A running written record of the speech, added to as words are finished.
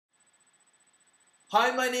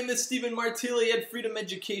Hi, my name is Stephen Martile at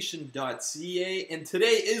freedomeducation.ca, and today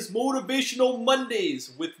is Motivational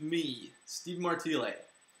Mondays with me, Steve Martile.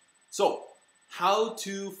 So, how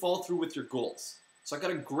to fall through with your goals. So I got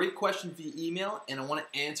a great question via email, and I want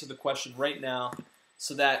to answer the question right now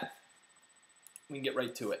so that we can get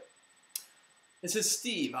right to it. It says,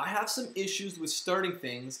 Steve, I have some issues with starting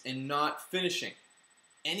things and not finishing.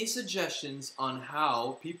 Any suggestions on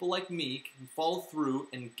how people like me can follow through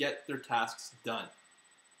and get their tasks done?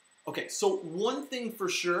 Okay, so one thing for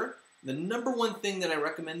sure, the number one thing that I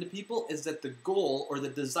recommend to people is that the goal or the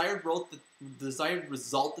desired result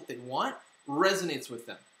that they want resonates with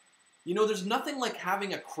them. You know, there's nothing like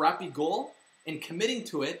having a crappy goal and committing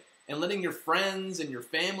to it and letting your friends and your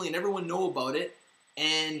family and everyone know about it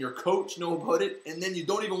and your coach know about it, and then you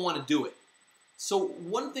don't even want to do it. So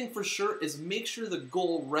one thing for sure is make sure the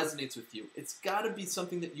goal resonates with you. It's got to be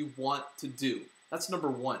something that you want to do. That's number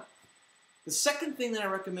one. The second thing that I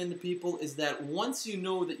recommend to people is that once you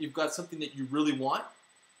know that you've got something that you really want,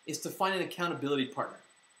 is to find an accountability partner.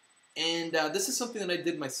 And this is something that I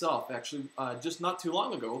did myself, actually, just not too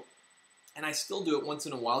long ago, and I still do it once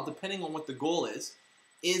in a while, depending on what the goal is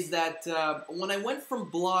that when I went from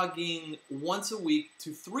blogging once a week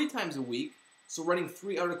to 3 times a week, so writing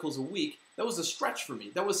 3 articles a week, that was a stretch for me.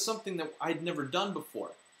 That was something that I'd never done before.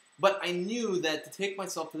 But I knew that to take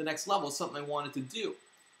myself to the next level is something I wanted to do.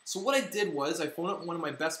 So what I did was I phoned up one of my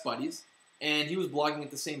best buddies, and he was blogging at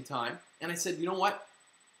the same time, and I said, you know what?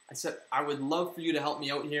 I said, I would love for you to help me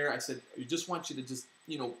out here. I said, I just want you to just,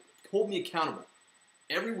 hold me accountable.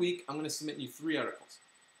 Every week, I'm going to submit you 3 articles.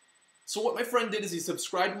 So what my friend did is he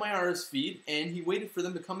subscribed to my RS feed, and he waited for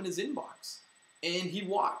them to come in his inbox. And he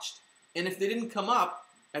watched. And if they didn't come up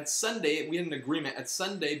at Sunday, we had an agreement, at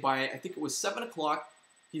Sunday by, I think it was 7 o'clock,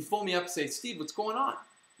 he'd phone me up and say, Steve, what's going on?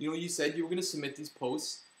 You said you were going to submit these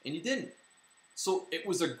posts, and you didn't. So it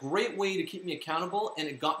was a great way to keep me accountable, and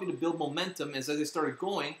it got me to build momentum. As I started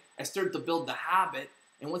going, I started to build the habit,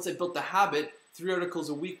 and once I built the habit, 3 articles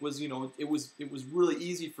a week was, it was really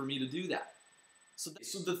easy for me to do that. So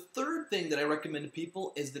the third thing that I recommend to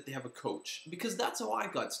people is that they have a coach, because that's how I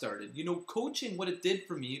got started. Coaching, what it did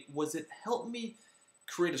for me was it helped me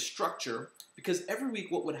create a structure, because every week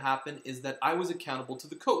what would happen is that I was accountable to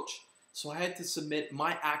the coach. So I had to submit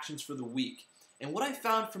my actions for the week. And what I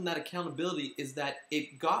found from that accountability is that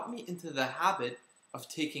it got me into the habit of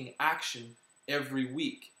taking action every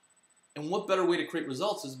week. And what better way to create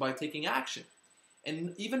results is by taking action.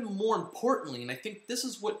 And even more importantly, and I think this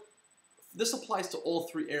applies to all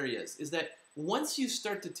 3 areas, is that once you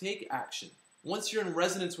start to take action, once you're in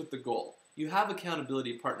resonance with the goal, you have an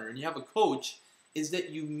accountability partner and you have a coach, is that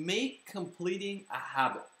you make completing a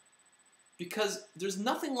habit. Because there's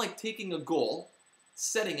nothing like taking a goal,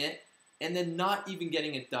 setting it, and then not even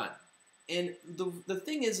getting it done. And the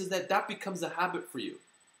thing is that becomes a habit for you.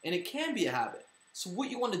 And it can be a habit. So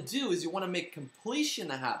what you want to do is you want to make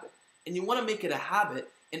completion a habit. And you want to make it a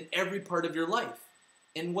habit in every part of your life.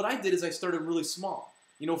 And what I did is I started really small.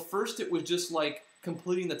 First it was just like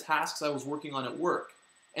completing the tasks I was working on at work.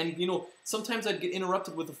 And, sometimes I'd get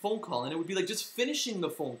interrupted with a phone call, and it would be like just finishing the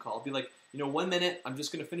phone call. It'd be like, 1 minute, I'm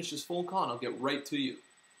just going to finish this phone call, and I'll get right to you.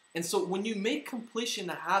 And so when you make completion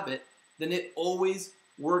a habit, then it always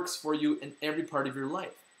works for you in every part of your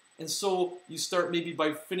life. And so you start maybe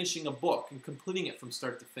by finishing a book and completing it from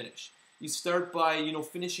start to finish. You start by,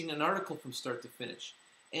 finishing an article from start to finish,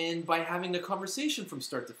 and by having a conversation from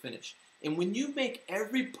start to finish. And when you make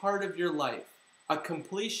every part of your life a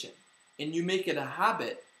completion, and you make it a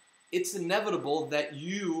habit, it's inevitable that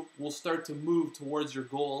you will start to move towards your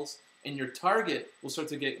goals, and your target will start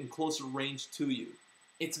to get in closer range to you.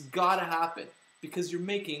 It's got to happen, because you're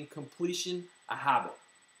making completion a habit.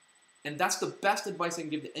 And that's the best advice I can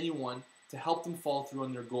give to anyone to help them fall through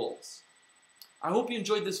on their goals. I hope you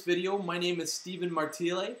enjoyed this video. My name is Stephen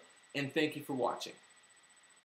Martile, and thank you for watching.